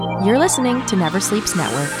You're listening to Never Sleeps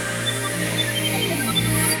Network.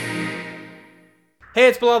 Hey,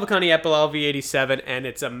 it's Bilal Vakani at BilalV87, and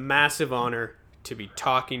it's a massive honor to be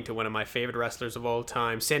talking to one of my favorite wrestlers of all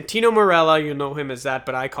time, Santino Marella. You know him as that,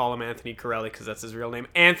 but I call him Anthony Corelli because that's his real name.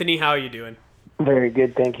 Anthony, how are you doing? Very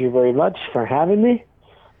good. Thank you very much for having me.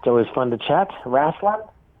 It's always fun to chat. Wrestling.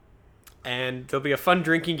 And there'll be a fun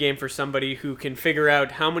drinking game for somebody who can figure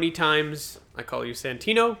out how many times I call you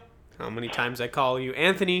Santino, how many times I call you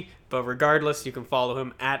Anthony, but regardless, you can follow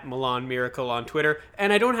him at Milan Miracle on Twitter.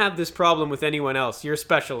 And I don't have this problem with anyone else. You're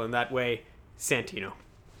special in that way, Santino.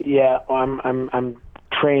 Yeah, I'm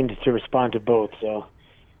trained to respond to both, so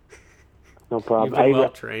no problem. You've been well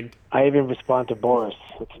trained. I even respond to Boris.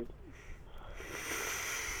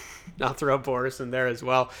 I'll throw Boris in there as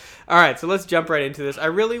well. All right, so let's jump right into this. I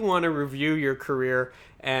really want to review your career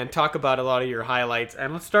and talk about a lot of your highlights.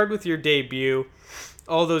 And let's start with your debut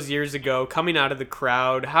all those years ago, coming out of the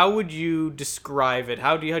crowd. How would you describe it?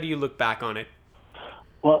 How do you look back on it?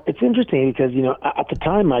 Well, it's interesting because, at the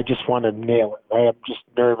time I just want to nail it, right? I'm just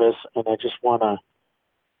nervous and I just want to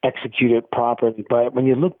execute it properly. But when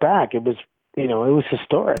you look back, it was, it was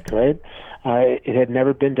historic, right? It had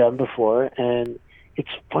never been done before. And it's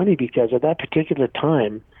funny because at that particular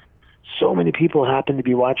time, so many people happened to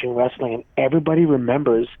be watching wrestling and everybody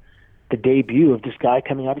remembers the debut of this guy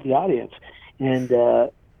coming out of the audience. And,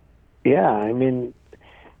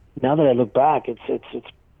 now that I look back,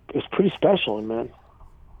 it's pretty special, man.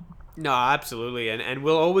 No, absolutely, and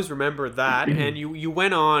we'll always remember that. And you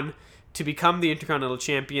went on to become the Intercontinental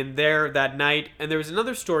Champion there that night, and there was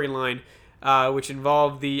another storyline which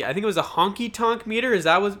involved I think it was a Honky-Tonk-Meter. Is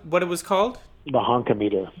that what it was called? The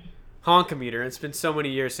Honk-A-Meter. Honk-A-Meter. It's been so many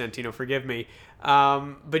years, Santino, forgive me.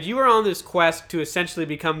 But you were on this quest to essentially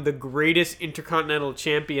become the greatest Intercontinental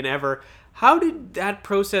Champion ever. How did that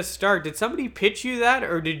process start? Did somebody pitch you that,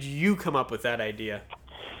 or did you come up with that idea?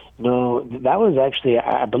 No, that was actually,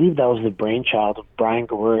 I believe that was the brainchild of Brian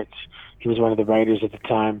Gewirtz. He was one of the writers at the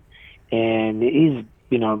time. And he's,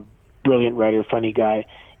 brilliant writer, funny guy.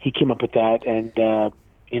 He came up with that, and,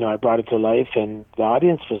 I brought it to life, and the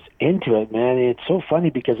audience was into it, man. It's so funny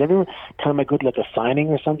because every time I go to, a signing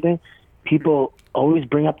or something, people always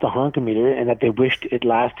bring up the Honk-A-Meter and that they wished it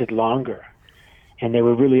lasted longer. And they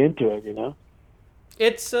were really into it,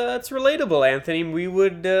 It's relatable, Anthony. We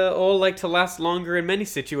would all like to last longer in many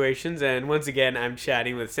situations. And once again, I'm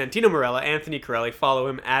chatting with Santino Marella, Anthony Corelli. Follow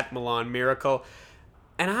him at Milan Miracle.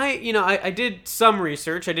 And I did some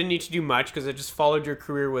research. I didn't need to do much because I just followed your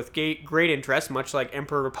career with great interest, much like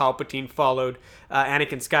Emperor Palpatine followed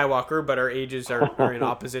Anakin Skywalker, but our ages are in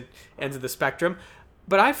opposite ends of the spectrum.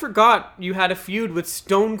 But I forgot you had a feud with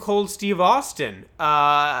Stone Cold Steve Austin.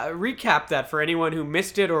 Recap that for anyone who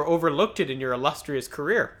missed it or overlooked it in your illustrious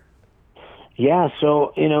career. Yeah,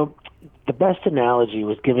 so, the best analogy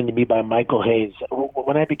was given to me by Michael Hayes.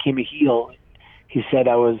 When I became a heel, he said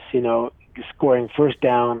I was, scoring first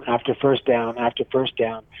down after first down after first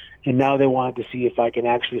down. And now they wanted to see if I can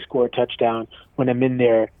actually score a touchdown when I'm in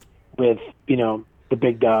there with, the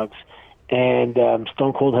big dogs. And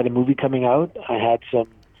Stone Cold had a movie coming out. I had some,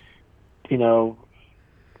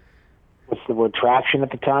 what's the word, traction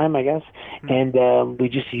at the time, I guess. Mm-hmm. And we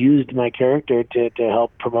just used my character to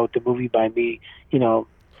help promote the movie by me, shitting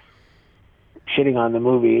on the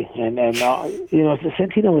movie. And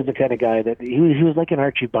Santino was the kind of guy that he was like an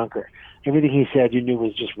Archie Bunker. Everything he said you knew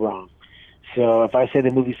was just wrong. So if I say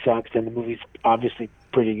the movie sucks, then the movie's obviously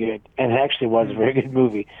pretty good. And it actually was a very good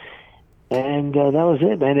movie. And that was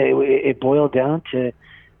it, man. It boiled down to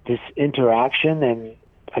this interaction. And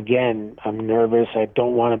again, I'm nervous. I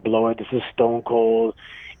don't want to blow it. This is Stone Cold.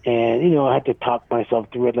 And, I had to talk myself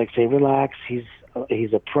through it, say, relax. He's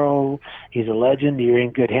a pro. He's a legend. You're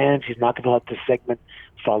in good hands. He's not going to let this segment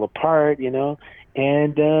fall apart, And,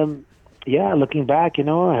 looking back,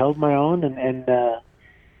 I held my own.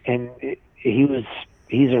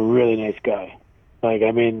 He's a really nice guy.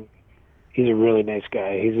 He's a really nice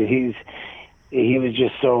guy. He was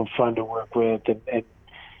just so fun to work with, and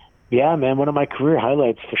yeah, man, one of my career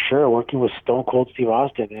highlights for sure. Working with Stone Cold Steve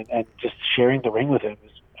Austin and just sharing the ring with him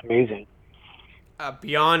was amazing.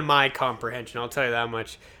 Beyond my comprehension, I'll tell you that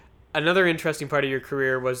much. Another interesting part of your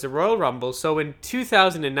career was the Royal Rumble. So in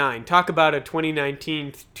 2009, talk about a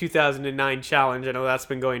 2019 challenge. I know that's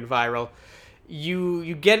been going viral.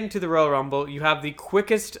 You get into the Royal Rumble. You have the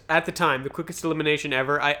quickest, at the time, the quickest elimination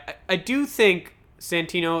ever. I do think,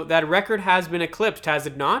 Santino, that record has been eclipsed, has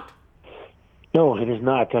it not? No, it is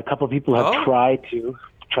not. A couple of people have tried to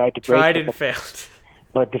break it and failed.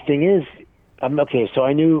 But the thing is, so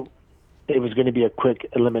I knew it was going to be a quick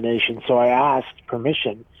elimination, so I asked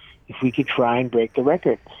permission if we could try and break the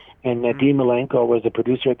record. And Dean Malenko was the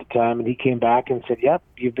producer at the time, and he came back and said, "Yep,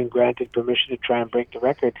 you've been granted permission to try and break the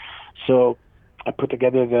record." So I put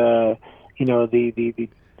together the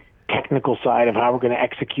technical side of how we're going to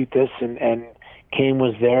execute this, and Kane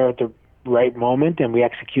was there at the right moment, and we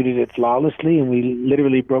executed it flawlessly, and we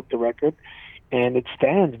literally broke the record, and it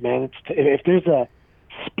stands, man. If there's a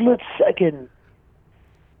split-second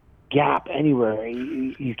gap anywhere,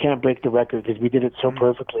 you can't break the record because we did it so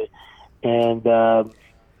perfectly. And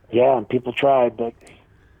people tried, but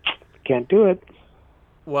can't do it.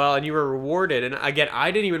 Well, and you were rewarded. And again,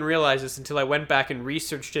 I didn't even realize this until I went back and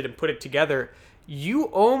researched it and put it together. You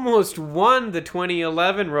almost won the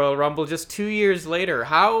 2011 Royal Rumble just 2 years later.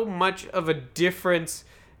 How much of a difference,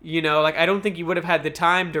 I don't think you would have had the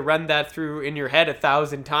time to run that through in your head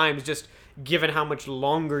 1,000 times, just given how much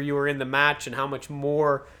longer you were in the match and how much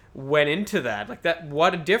more went into that.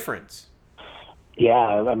 What a difference.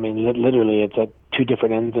 Yeah, I mean, literally, it's at two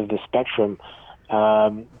different ends of the spectrum.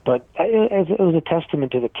 But it was a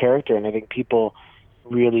testament to the character, and I think people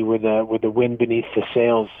really were the wind beneath the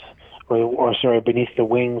sails, beneath the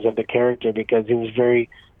wings of the character, because he was very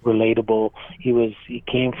relatable. He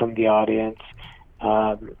came from the audience,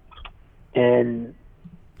 and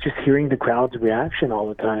just hearing the crowd's reaction all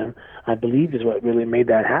the time, I believe, is what really made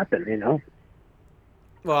that happen.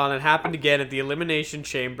 Well, and it happened again at the Elimination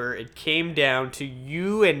Chamber. It came down to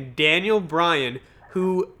you and Daniel Bryan,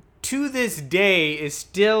 who to this day is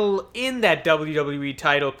still in that WWE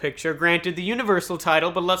title picture. Granted, the Universal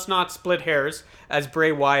title, but let's not split hairs, as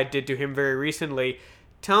Bray Wyatt did to him very recently.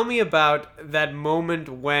 Tell me about that moment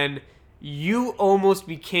when you almost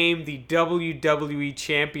became the WWE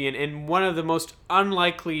Champion in one of the most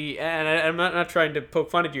unlikely, and I'm not trying to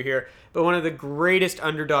poke fun at you here, but one of the greatest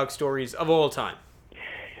underdog stories of all time.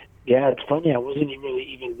 Yeah, it's funny. I wasn't really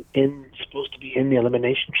even supposed to be in the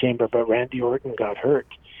Elimination Chamber, but Randy Orton got hurt.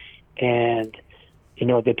 And,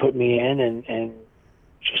 they put me in, and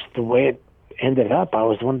just the way it ended up, I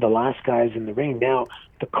was one of the last guys in the ring. Now,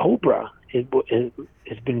 the Cobra has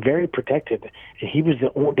been very protected, and he was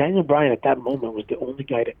Daniel Bryan at that moment was the only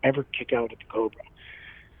guy to ever kick out at the Cobra.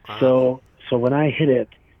 So when I hit it,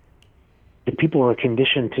 the people were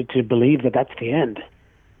conditioned to believe that that's the end.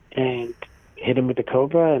 And hit him with the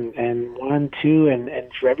Cobra, and 1, 2, and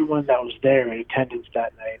for everyone that was there in attendance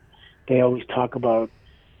that night, they always talk about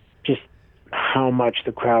just how much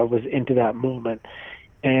the crowd was into that moment.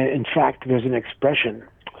 And in fact, there's an expression.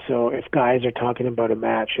 So if guys are talking about a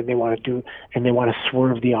match and they want to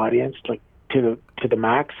swerve the audience like to the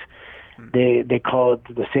max, they call it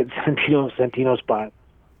the Santino spot.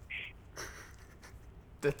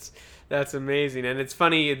 That's amazing. And it's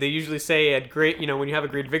funny, they usually say when you have a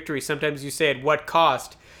great victory, sometimes you say at what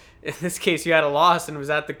cost. In this case, you had a loss, and it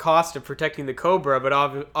was at the cost of protecting the Cobra, but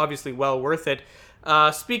obviously well worth it.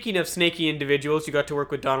 Speaking of snaky individuals, you got to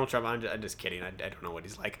work with Donald Trump. I'm just kidding. I don't know what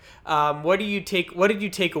he's like. What did you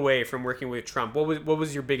take away from working with Trump? What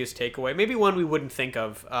was your biggest takeaway? Maybe one we wouldn't think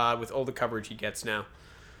of with all the coverage he gets now.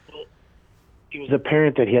 Well, it was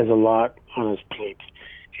apparent that he has a lot on his plate,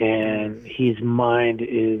 and his mind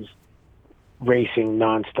is racing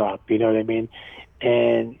nonstop. You know what I mean?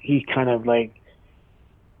 And he kind of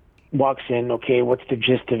walks in. Okay, what's the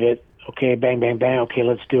gist of it? Okay, bang, bang, bang. Okay,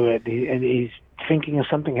 let's do it. And he's thinking of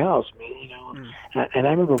something else, man. And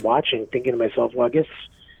I remember watching, thinking to myself, well, I guess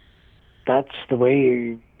that's the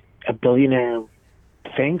way a billionaire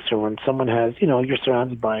thinks, or when someone has, you're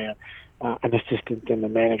surrounded by an assistant and a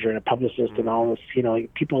manager and a publicist and all this,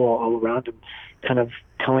 people all around him kind of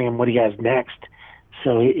telling him what he has next.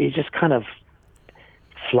 So he just kind of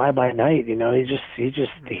fly by night, he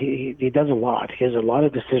does a lot. He has a lot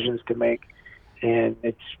of decisions to make, and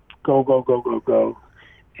it's go, go, go, go, go.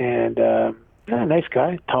 And nice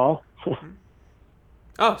guy, tall.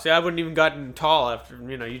 Oh, see, I wouldn't even gotten tall after,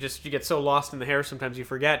 you get so lost in the hair sometimes you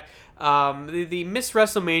forget. The Miss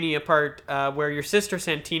WrestleMania part where your sister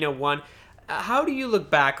Santina won, how do you look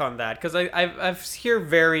back on that? Because I hear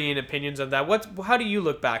varying opinions on that. How do you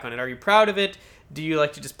look back on it? Are you proud of it? Do you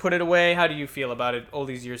like to just put it away? How do you feel about it all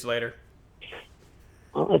these years later?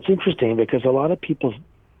 Well, it's interesting because a lot of people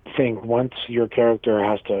think once your character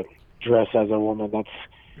has to dress as a woman, it's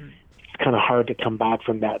kind of hard to come back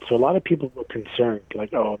from that. So a lot of people were concerned,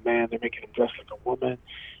 like, oh man, they're making him dress like a woman.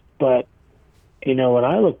 But when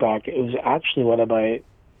I look back, it was actually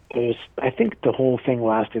I think the whole thing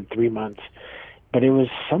lasted 3 months, but it was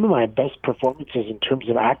some of my best performances in terms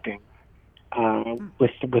of acting,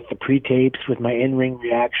 with the pre-tapes, with my in-ring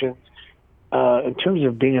reactions. In terms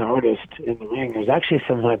of being an artist in the ring, it was actually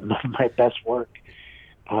some of my best work.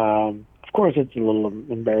 Of course, it's a little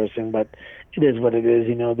embarrassing, but it is what it is.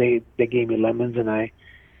 They gave me lemons, and I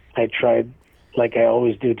I tried, like I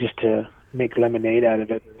always do, just to make lemonade out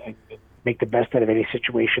of it and make the best out of any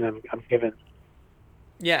situation I'm given.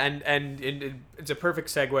 Yeah, it's a perfect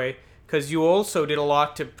segue because you also did a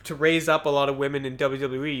lot to raise up a lot of women in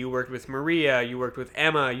WWE. You worked with Maria, you worked with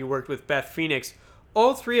Emma, you worked with Beth Phoenix,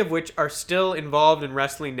 all three of which are still involved in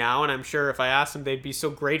wrestling now. And I'm sure if I asked them, they'd be so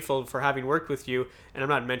grateful for having worked with you. And I'm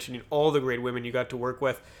not mentioning all the great women you got to work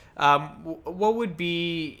with. What would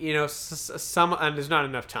be, some, and there's not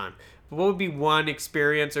enough time, but what would be one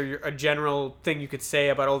experience or a general thing you could say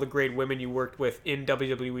about all the great women you worked with in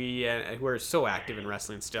WWE and who are so active in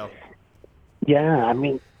wrestling still? Yeah, I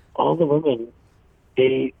mean, all the women,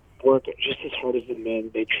 they work just as hard as the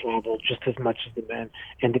men. They travel just as much as the men.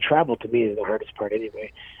 And the travel, to me, is the hardest part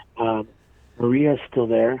anyway. Um, Maria's still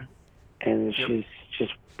there, and Yep. she's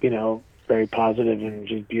just, very positive and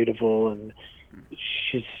she's beautiful. And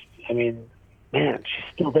she's, I mean, man, she's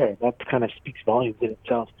still there. That kind of speaks volumes in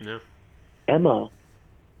itself. Yeah. Emma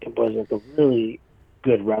was like a really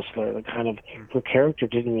good wrestler. The kind of her character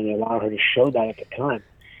didn't really allow her to show that at the time,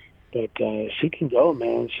 but she can go,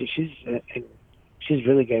 man. And she's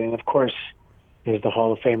really good. And of course, there's the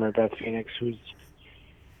Hall of Famer Beth Phoenix, who's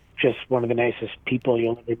just one of the nicest people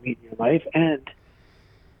you'll ever meet in your life, and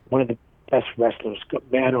one of the best wrestlers,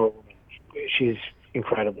 man or woman. She's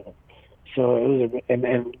incredible. So it was,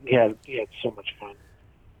 and yeah, he had so much fun.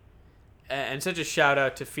 And such a shout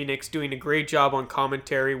out to Phoenix doing a great job on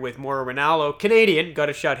commentary with Maura Ranallo, Canadian. Got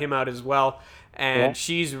to shout him out as well. Yeah. And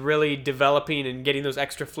she's really developing and getting those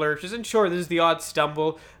extra flourishes. And sure, this is the odd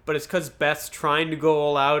stumble, but it's because Beth's trying to go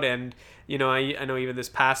all out. And I know even this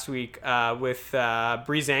past week with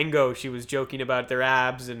Breezango, she was joking about their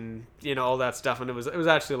abs and all that stuff, and it was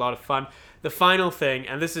actually a lot of fun. The final thing,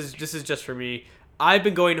 and this is just for me. I've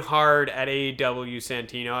been going hard at AEW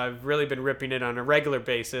Santino. I've really been ripping it on a regular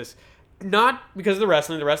basis. Not because of the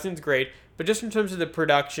wrestling. The wrestling's great, but just in terms of the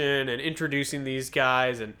production and introducing these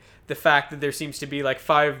guys and the fact that there seems to be like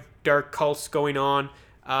 5 dark cults going on.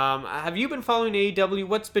 Have you been following AEW?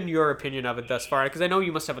 What's been your opinion of it thus far? Because I know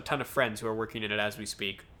you must have a ton of friends who are working in it as we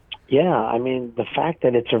speak. Yeah, I mean, the fact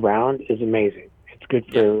that it's around is amazing. It's good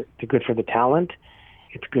for the talent.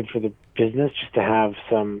 It's good for the business just to have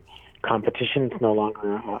some competition. It's no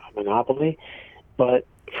longer a monopoly. But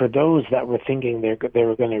for those that were thinking they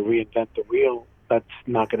were going to reinvent the wheel, that's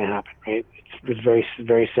not going to happen, right? It's very,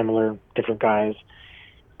 very similar, different guys.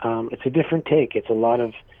 It's a different take. It's a lot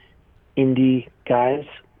of indie guys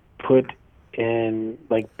put in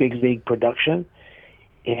like big league production,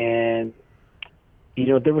 and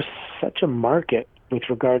there was such a market with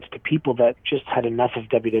regards to people that just had enough of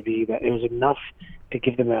WWE that it was enough to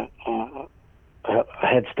give them a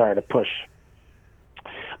head start, a push.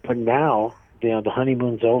 But now, the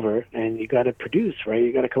honeymoon's over, and you got to produce, right?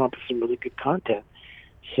 You got to come up with some really good content.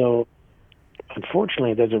 So,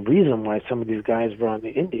 unfortunately, there's a reason why some of these guys were on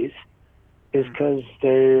the indies, is because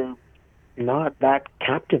they're not that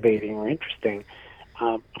captivating or interesting.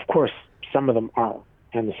 Of course, some of them are,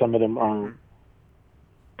 and some of them are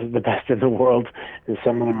the best in the world, and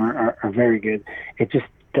some of them are very good. It just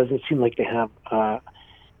doesn't seem like they have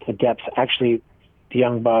the depth. Actually, the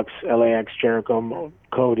Young Bucks, LAX, Jericho,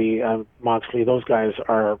 Cody, Moxley, those guys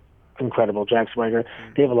are incredible. Jack Swagger,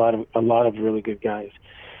 they have a lot of really good guys.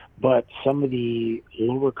 But some of the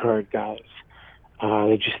lower card guys,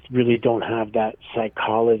 they just really don't have that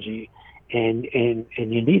psychology, and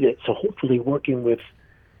you need it. So hopefully, working with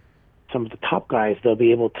some of the top guys, they'll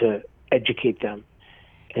be able to educate them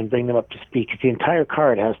and bring them up to speed. Because the entire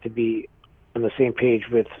card has to be on the same page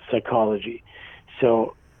with psychology.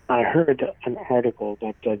 So I heard an article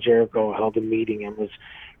that Jericho held a meeting and was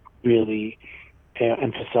really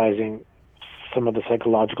emphasizing some of the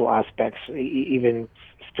psychological aspects, even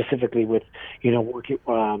specifically with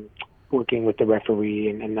working with the referee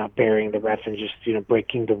and not burying the ref and just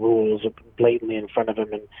breaking the rules blatantly in front of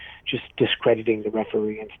him and just discrediting the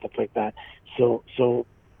referee and stuff like that. So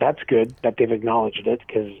that's good that they've acknowledged it,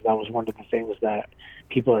 because that was one of the things that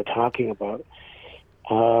people are talking about.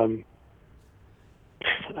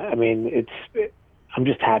 I mean, I'm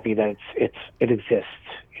just happy that it exists,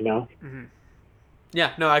 Mm-hmm.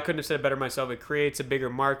 Yeah, no, I couldn't have said it better myself. It creates a bigger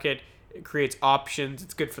market. It creates options.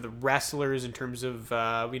 It's good for the wrestlers in terms of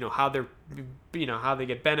how they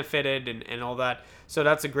get benefited and all that. So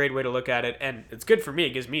that's a great way to look at it, and it's good for me.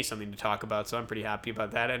 It gives me something to talk about, so I'm pretty happy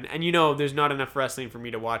about that. And there's not enough wrestling for me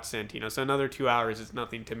to watch Santino, so another 2 hours is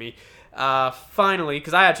nothing to me. Finally,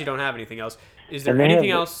 because I actually don't have anything else. Is there anything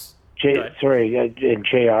else? And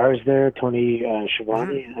JR is there, Tony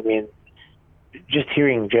Schiavone. Mm-hmm. I mean, just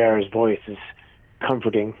hearing JR's voice is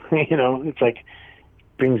comforting. It's like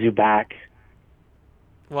brings you back.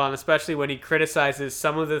 Well, and especially when he criticizes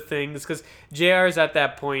some of the things, because JR is at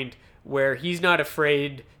that point where he's not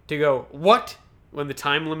afraid to go, what? When the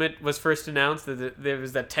time limit was first announced, there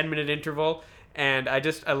was that 10-minute interval, and I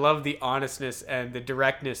love the honestness and the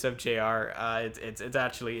directness of JR. It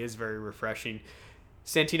actually is very refreshing.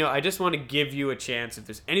 Santino, I just want to give you a chance. If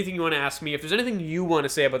there's anything you want to ask me, if there's anything you want to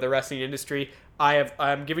say about the wrestling industry,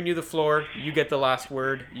 I'm giving you the floor. You get the last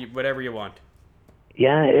word, whatever you want.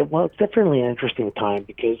 Yeah, it's definitely an interesting time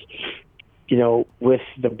because, with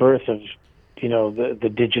the birth of,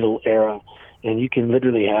 the digital era, and you can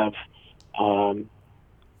literally have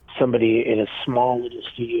somebody in a small little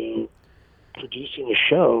studio producing a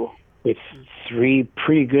show with 3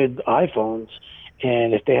 pretty good iPhones,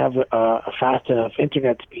 and if they have a fast enough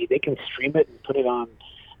internet speed, they can stream it and put it on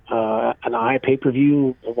an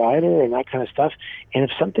pay-per-view provider and that kind of stuff. And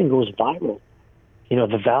if something goes viral,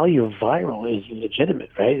 the value of viral is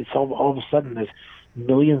legitimate, right? It's all of a sudden there's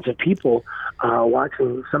millions of people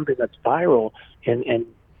watching something that's viral, and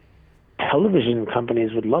television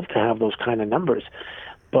companies would love to have those kind of numbers,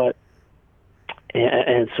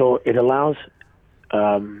 and so it allows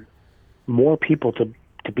more people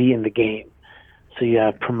to be in the game. So you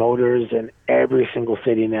have promoters in every single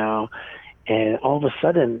city now, and all of a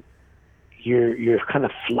sudden you're kind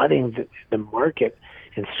of flooding the market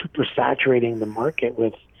and super saturating the market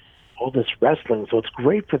with all this wrestling. So it's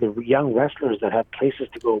great for the young wrestlers that have places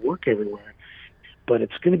to go work everywhere, but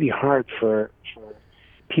it's going to be hard for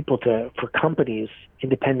people for companies,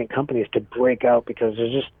 independent companies, to break out because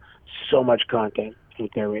there's just so much content out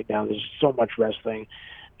there right now. There's so much wrestling.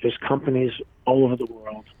 There's companies all over the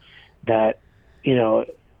world that,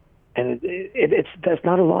 and that's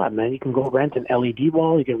not a lot, man. You can go rent an LED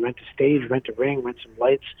wall, you can rent a stage, rent a ring, rent some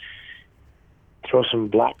lights, throw some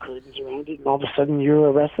black curtains around it, and all of a sudden you're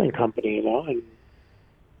a wrestling company,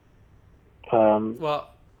 And well,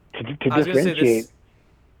 to differentiate.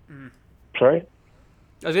 Sorry.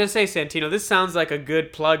 I was going to say, Santino, this sounds like a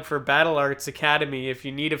good plug for Battle Arts Academy if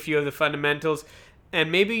you need a few of the fundamentals,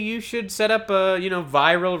 and maybe you should set up a,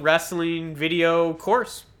 viral wrestling video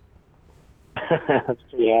course.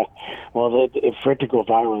 Yeah. Well, for it to go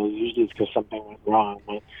viral, usually it's because something went wrong.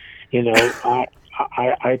 But,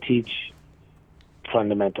 I teach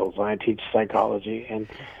fundamentals. I teach psychology, and,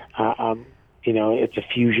 it's a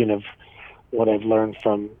fusion of what I've learned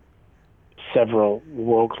from several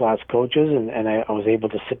world-class coaches, and I was able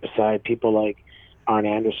to sit beside people like Arn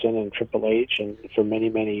Anderson and Triple H and for many,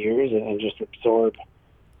 many years and just absorb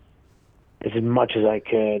as much as I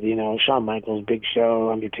could. Shawn Michaels, Big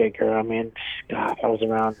Show, Undertaker. I mean, God, I was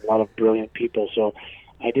around a lot of brilliant people, so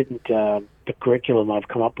I didn't, the curriculum I've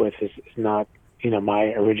come up with is not,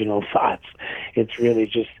 my original thoughts. It's really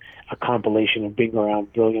just a compilation of being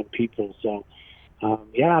around brilliant people. So, I'm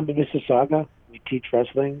in Mississauga. We teach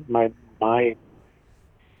wrestling. My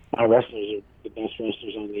wrestlers are the best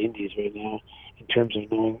wrestlers on the indies right now in terms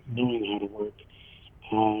of knowing how to work.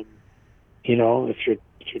 If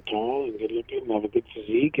you're tall and good looking and have a good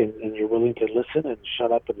physique and you're willing to listen and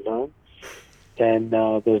shut up and learn, then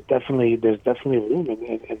there's definitely room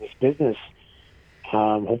in this business.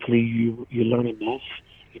 Hopefully you learn enough,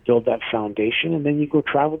 you build that foundation, and then you go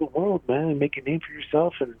travel the world, man, and make a name for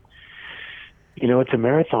yourself. And it's a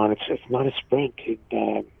marathon. It's not a sprint.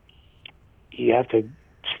 You have to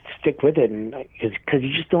stick with it, and because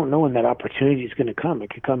you just don't know when that opportunity is going to come. It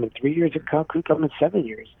could come in 3 years. It could come in 7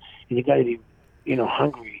 years, and you got to be,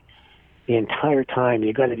 hungry the entire time.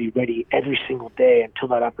 You got to be ready every single day until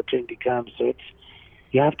that opportunity comes. So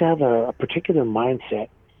you have to have a particular mindset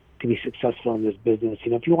to be successful in this business.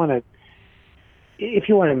 If you want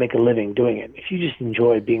to make a living doing it, if you just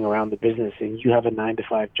enjoy being around the business and you have a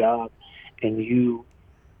 9-to-5 job and you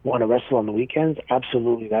want to wrestle on the weekends,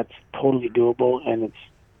 absolutely, that's totally doable, and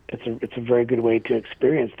it's a very good way to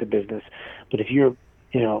experience the business. But if you're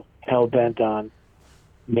hell bent on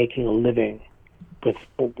making a living with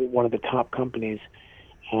one of the top companies,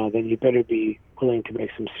 then you better be willing to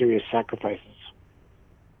make some serious sacrifices.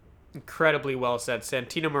 Incredibly well said,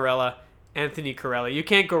 Santino Marella, Anthony Corelli. You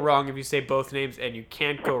can't go wrong if you say both names, and you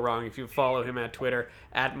can't go wrong if you follow him at Twitter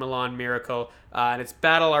at Milan Miracle, and it's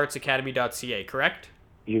battleartsacademy.ca, correct?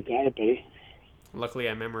 You got it, buddy. Luckily,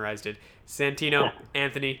 I memorized it. Santino,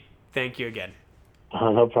 Anthony, thank you again.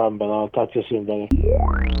 No problem, but I'll talk to you soon, brother.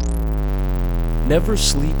 Never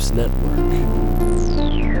Sleeps Network.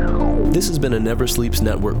 This has been a Never Sleeps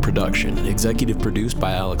Network production, executive produced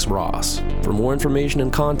by Alex Ross. For more information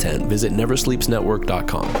and content, visit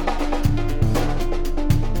neversleepsnetwork.com.